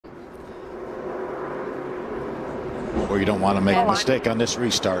Or you don't want to make a mistake on this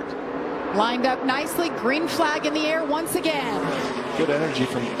restart. Lined up nicely, green flag in the air once again. Good energy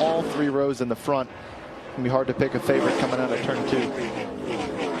from all three rows in the front. It'll be hard to pick a favorite coming out of turn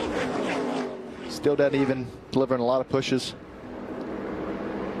 2. Still dead even, delivering a lot of pushes.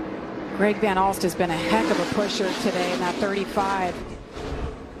 Greg Van Alst has been a heck of a pusher today in that 35.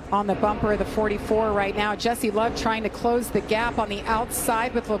 On the bumper of the 44 right now. Jesse Love trying to close the gap on the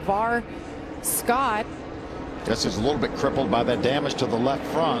outside with LeVar Scott. Jesse's a little bit crippled by that damage to the left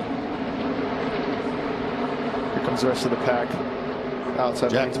front. Here comes the rest of the pack. Outside.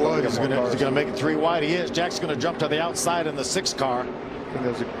 Jack Wood is going to make it 3 wide. He is. Jack's going to jump to the outside in the 6 car. I think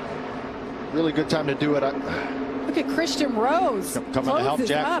that was a really good time to do it. Look at Christian Rose. Coming to help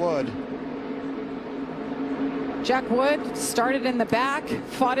Jack Wood. Jack Wood started in the back,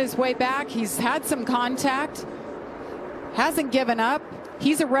 fought his way back. He's had some contact. Hasn't given up.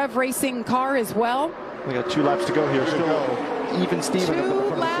 He's a Rev Racing car as well. We got 2 laps to go here. Still even Steven.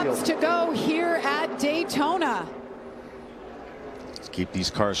 2 laps to go here at Daytona. Let's keep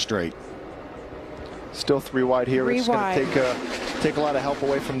these cars straight. Still 3 wide here. 3 it's going to take a lot of help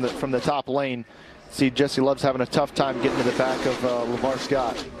away from the top lane. See, Jesse Love's having a tough time getting to the back of LeVar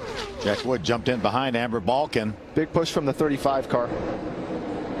Scott. Jack Wood jumped in behind Amber Balkan. Big push from the 35 car.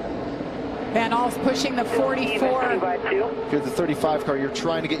 Van Alst pushing the 44. If you're the 35 car, you're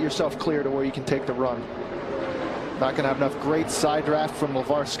trying to get yourself clear to where you can take the run. Not going to have enough great side draft from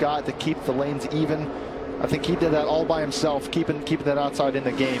LeVar Scott to keep the lanes even. I think he did that all by himself, keeping that outside in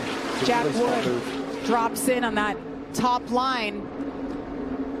the game. Jack Wood drops in on that top line.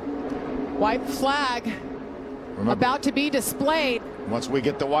 White flag about to be displayed. Once we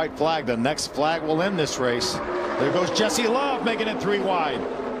get the white flag, the next flag will end this race. There goes Jesse Love making it 3 wide.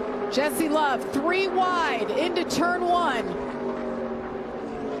 Jesse Love 3 wide into turn 1.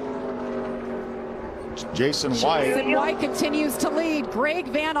 Jason White. Jason White continues to lead. Greg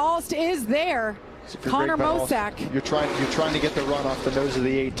Van Alst is there. Connor Mosack. You're trying to get the run off the nose of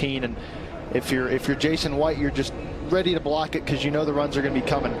the 18, and if you're Jason White, you're just ready to block it because you know the runs are going to be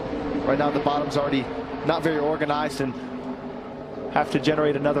coming. Right now the bottom's already not very organized and have to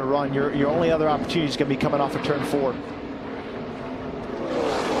generate another run. Your only other opportunity is going to be coming off of turn 4.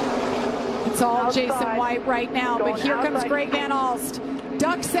 It's all Jason White right now, but here comes Greg Van Alst.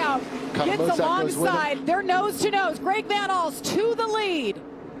 Ducks out, gets alongside. They're nose to nose. Greg Van Alst to the lead.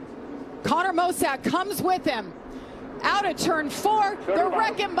 Connor Mosack comes with him. Out of turn 4, they're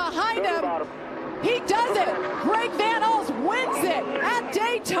wrecking behind him. He does it. Greg Van Alst wins it at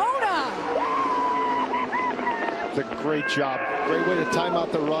Daytona. It's a great job. Great way to time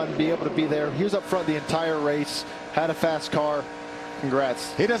out the run, be able to be there. He was up front the entire race, had a fast car.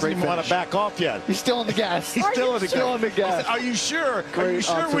 Congrats. He doesn't even want to back off yet. He's still on the gas. He's still on the gas. Said, are you sure? Great Are you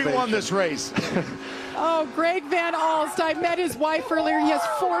sure we won this race? Oh, Greg Van Alst. I met his wife earlier. He has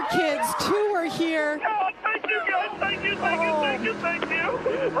 4 kids. 2 are here. Oh, thank you, guys. Thank you.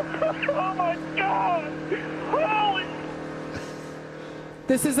 Oh, my God. Holy.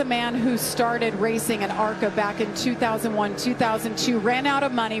 This is a man who started racing at ARCA back in 2001, 2002, ran out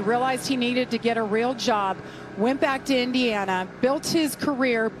of money, realized he needed to get a real job, went back to Indiana, built his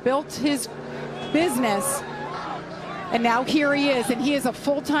career, built his business, and now here he is, and he is a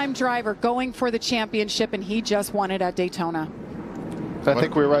full-time driver going for the championship, and he just won it at Daytona. I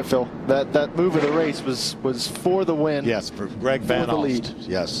think we were right, Phil. That move of the race was for the win. Yes, for Greg Van Alst.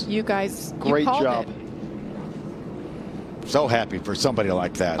 Yes. You guys, great job. So happy for somebody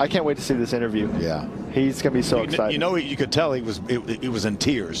like that. I can't wait to see this interview. Yeah. He's going to be so excited. You know, you could tell he was in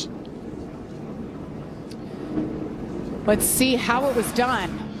tears. Let's see how it was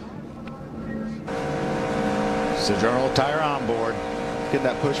done. General Tire on board. Getting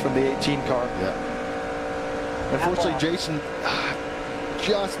that push from the 18 car. Yeah. Unfortunately, Jason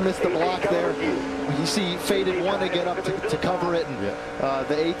just missed the block there. You see, faded one to get up to cover it, and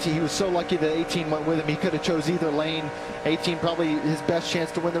the 18. He was so lucky the 18 went with him. He could have chose either lane. 18 probably his best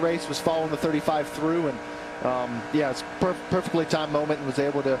chance to win the race was following the 35 through, and yeah, it's perfectly timed moment and was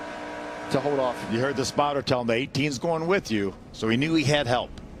able to hold off. You heard the spotter tell him the 18's going with you, so he knew he had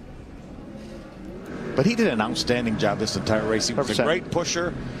help. But he did an outstanding job this entire race. He was 100%. a great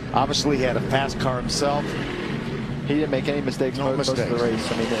pusher. Obviously, he had a fast car himself. He didn't make any mistakes most of the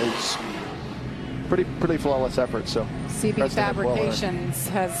race. I mean, it's pretty flawless effort. So CB Fabrications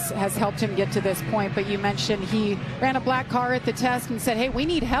has helped him get to this point. But you mentioned he ran a black car at the test and said, hey, we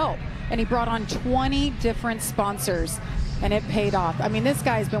need help. And he brought on 20 different sponsors, and it paid off. I mean, this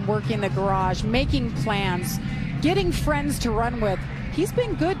guy's been working the garage, making plans, getting friends to run with. He's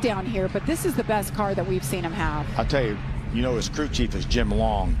been good down here, but this is the best car that we've seen him have. I'll tell you, you know, his crew chief is Jim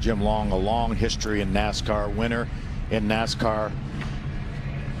Long. Jim Long, a long history in NASCAR, winner. in NASCAR.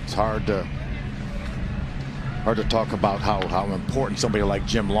 It's hard to talk about how important somebody like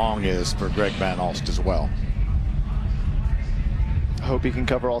Jim Long is for Greg Van Alst as well. I hope he can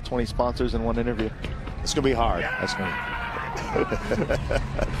cover all 20 sponsors in one interview. It's going to be hard. That's going to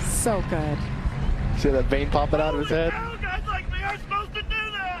So good. See that vein popping out of his head? Guys like me are supposed to do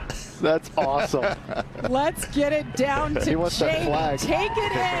that. That's awesome. Let's get it down to He wants that Jamie. flag. Take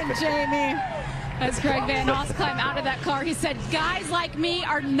it in, Jamie. As Greg Van Alst climbed out of that car, he said, guys like me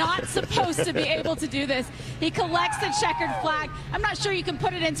are not supposed to be able to do this. He collects the checkered flag. I'm not sure you can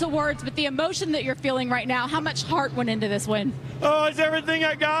put it into words, but the emotion that you're feeling right now, how much heart went into this win? Oh, it's everything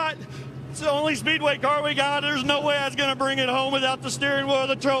I got. It's the only Speedway car we got. There's no way I was going to bring it home without the steering wheel of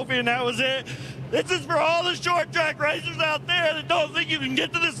the trophy, and that was it. This is for all the short track racers out there that don't think you can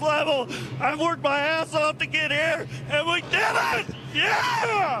get to this level. I've worked my ass off to get here, and we did it!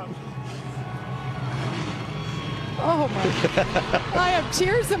 Yeah! Oh my! I have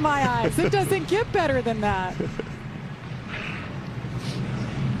tears in my eyes. It doesn't get better than that.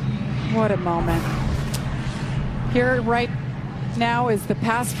 What a moment. Here right now is the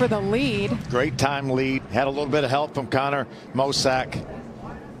pass for the lead. great time lead. Had a little bit of help from Connor Mosack.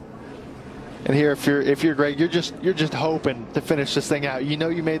 And here, if you're Greg, you're just hoping to finish this thing out. You know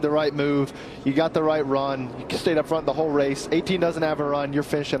you made the right move. You got the right run. You stayed up front the whole race. 18 doesn't have a run. You're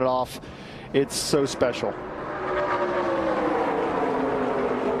finishing it off. It's so special.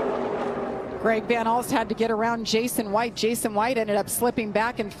 Greg Van Alst had to get around Jason White. Jason White ended up slipping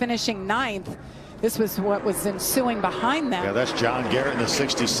back and finishing 9th. This was what was ensuing behind them. Yeah, that's John Garrett in the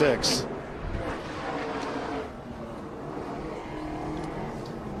 66.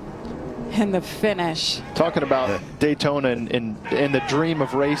 And the finish. Talking about Daytona and the dream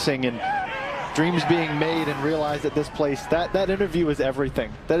of racing and dreams being made and realized at this place, that interview is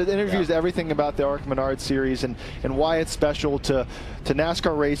everything. That interview is everything about the ARCA Menards series and why it's special to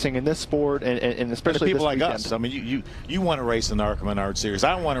NASCAR racing in this sport and especially people this like weekend. us. I mean, you want to race in the ARCA Menards series.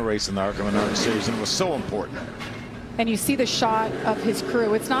 I want to race in the ARCA Menards series, and it was so important. And you see the shot of his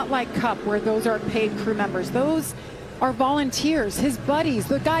crew. It's not like Cup where those are paid crew members. Those are volunteers, his buddies,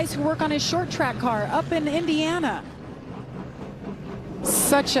 the guys who work on his short track car up in Indiana.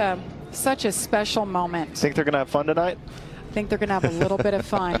 Such a special moment. Think they're going to have fun tonight? I think they're going to have a little bit of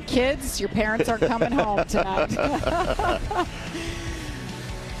fun. Kids, your parents aren't coming home tonight.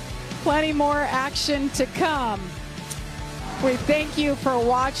 Plenty more action to come. We thank you for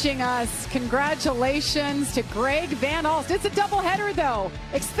watching us. Congratulations to Greg Van Alst. It's a doubleheader, though.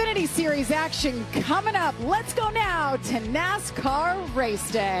 Xfinity Series action coming up. Let's go now to NASCAR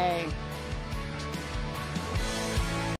Race Day.